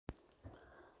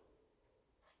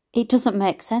It doesn't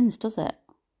make sense, does it?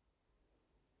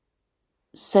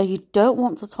 So you don't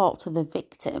want to talk to the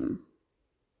victim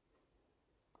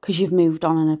because you've moved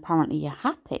on and apparently you're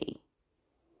happy.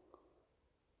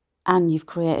 And you've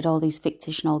created all these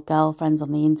fictional girlfriends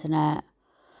on the internet.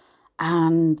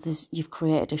 And you've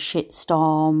created a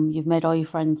shitstorm. You've made all your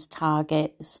friends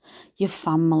targets. Your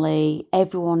family.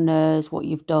 Everyone knows what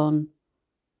you've done.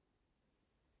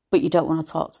 But you don't want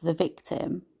to talk to the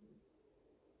victim.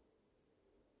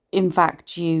 In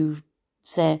fact, you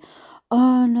say,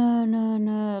 oh,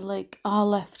 no, like, I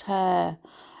left her.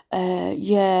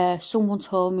 Yeah, someone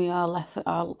told me I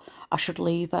should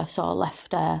leave her, so I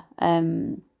left her.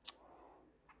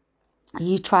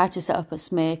 You try to set up a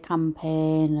smear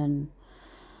campaign and,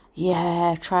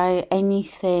 yeah, try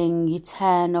anything. You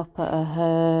turn up at her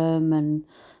home and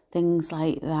things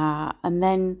like that. And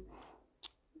then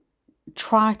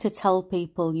try to tell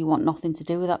people you want nothing to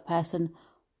do with that person,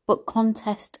 but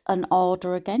contest an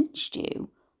order against you.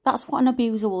 That's what an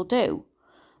abuser will do.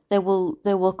 They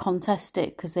will contest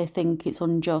it because they think it's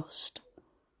unjust.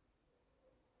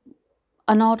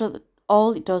 An order,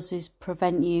 all it does is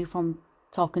prevent you from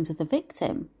talking to the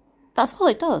victim. That's all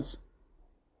it does.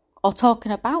 Or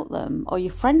talking about them, or your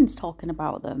friends talking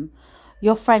about them.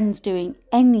 Your friends doing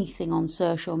anything on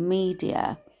social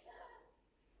media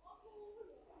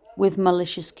with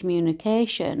malicious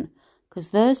communication, because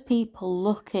there's people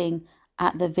looking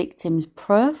at the victim's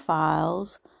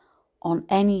profiles on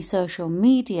any social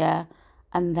media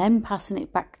and then passing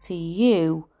it back to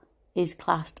you is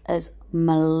classed as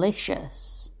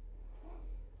malicious.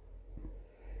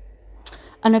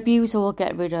 An abuser will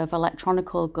get rid of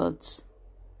electronical goods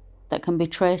that can be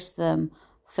traced to them,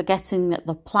 forgetting that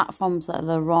the platforms that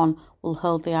they're on will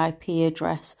hold the IP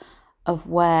address of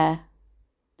where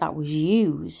that was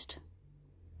used.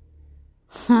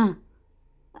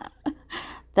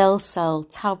 They'll sell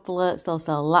tablets, they'll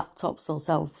sell laptops, they'll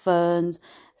sell phones,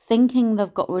 thinking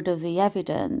they've got rid of the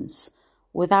evidence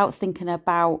without thinking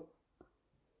about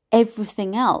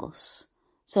everything else.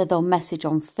 So they'll message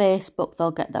on Facebook,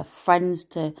 they'll get their friends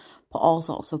to put all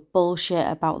sorts of bullshit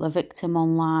about the victim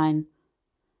online.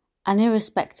 And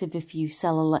irrespective if you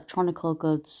sell electronical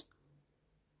goods,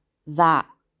 that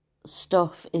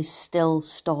stuff is still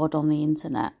stored on the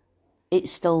internet.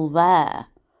 It's still there.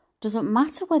 Doesn't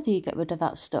matter whether you get rid of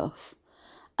that stuff.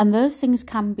 And those things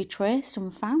can be traced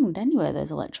and found anyway,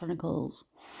 those electronicals.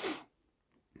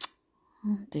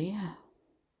 Oh dear.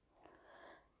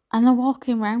 And they're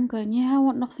walking around going, yeah, I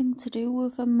want nothing to do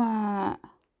with them, Matt.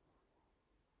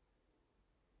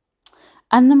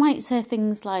 And they might say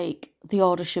things like, the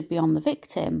order should be on the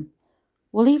victim.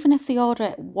 Well, even if the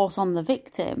order was on the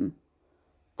victim,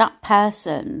 that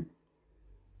person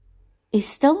is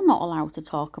still not allowed to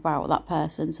talk about that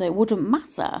person, so it wouldn't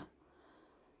matter.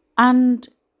 And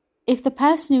if the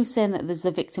person who's saying that there's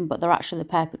a victim but they're actually the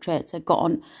perpetrator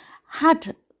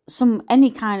had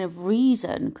any kind of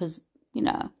reason, because, you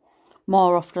know,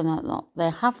 more often than not, they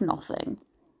have nothing,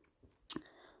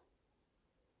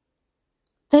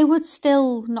 they would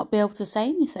still not be able to say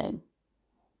anything.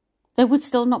 They would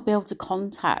still not be able to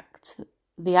contact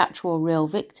the actual real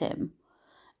victim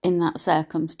in that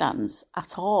circumstance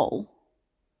at all.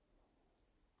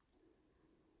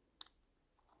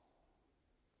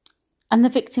 And the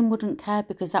victim wouldn't care,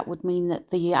 because that would mean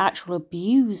that the actual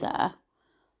abuser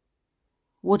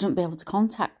wouldn't be able to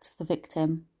contact the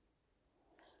victim.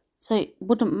 So it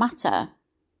wouldn't matter.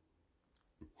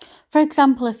 For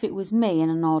example, if it was me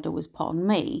and an order was put on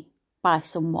me by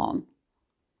someone,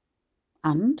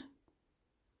 and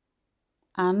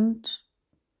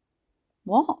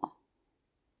what?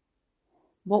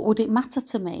 What would it matter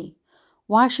to me?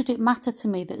 Why should it matter to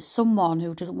me that someone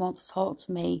who doesn't want to talk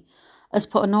to me has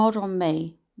put an order on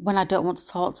me when I don't want to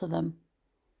talk to them?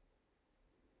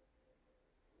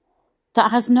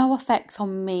 That has no effect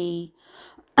on me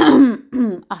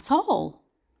at all.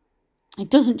 It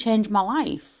doesn't change my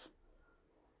life.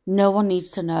 No one needs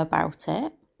to know about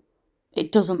it.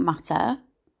 It doesn't matter.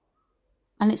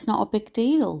 And it's not a big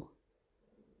deal.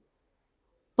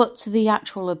 But to the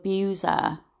actual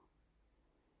abuser,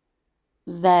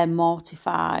 they're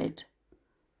mortified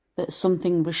that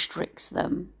something restricts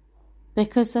them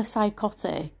because they're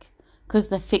psychotic, because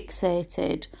they're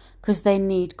fixated, because they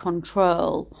need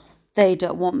control. They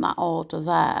don't want that order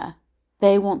there.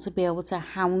 They want to be able to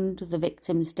hound the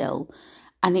victim still,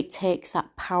 and it takes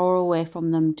that power away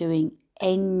from them doing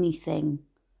anything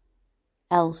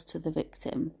else to the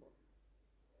victim.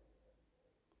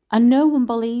 And no one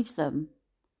believes them.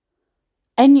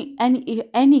 Any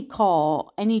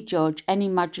court, any judge, any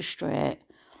magistrate,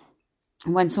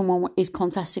 when someone is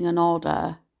contesting an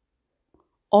order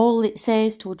All it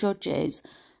says to a judge is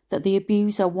that the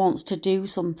abuser wants to do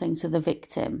something to the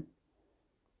victim.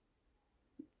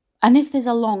 And if there's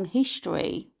a long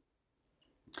history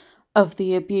of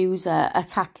the abuser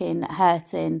attacking,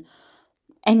 hurting,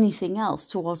 anything else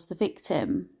towards the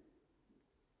victim,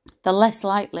 the less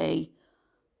likely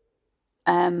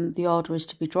the order is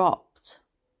to be dropped.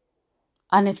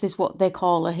 And if there's what they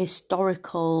call a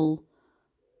historical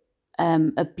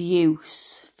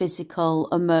abuse, physical,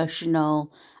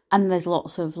 emotional, and there's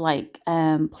lots of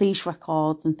police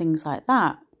records and things like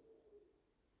that,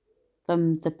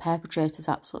 then the perpetrator's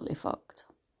absolutely fucked.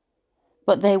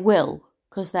 But they will,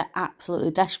 because they're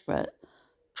absolutely desperate,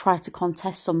 try to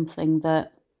contest something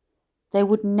that they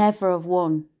would never have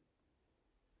won.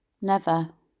 Never.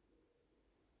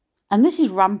 And this is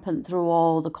rampant through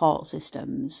all the court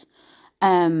systems.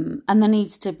 And there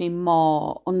needs to be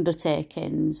more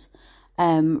undertakings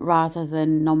rather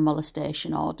than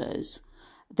non-molestation orders.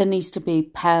 There needs to be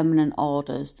permanent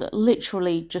orders that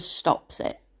literally just stops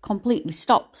it, completely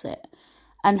stops it,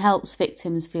 and helps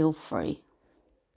victims feel free.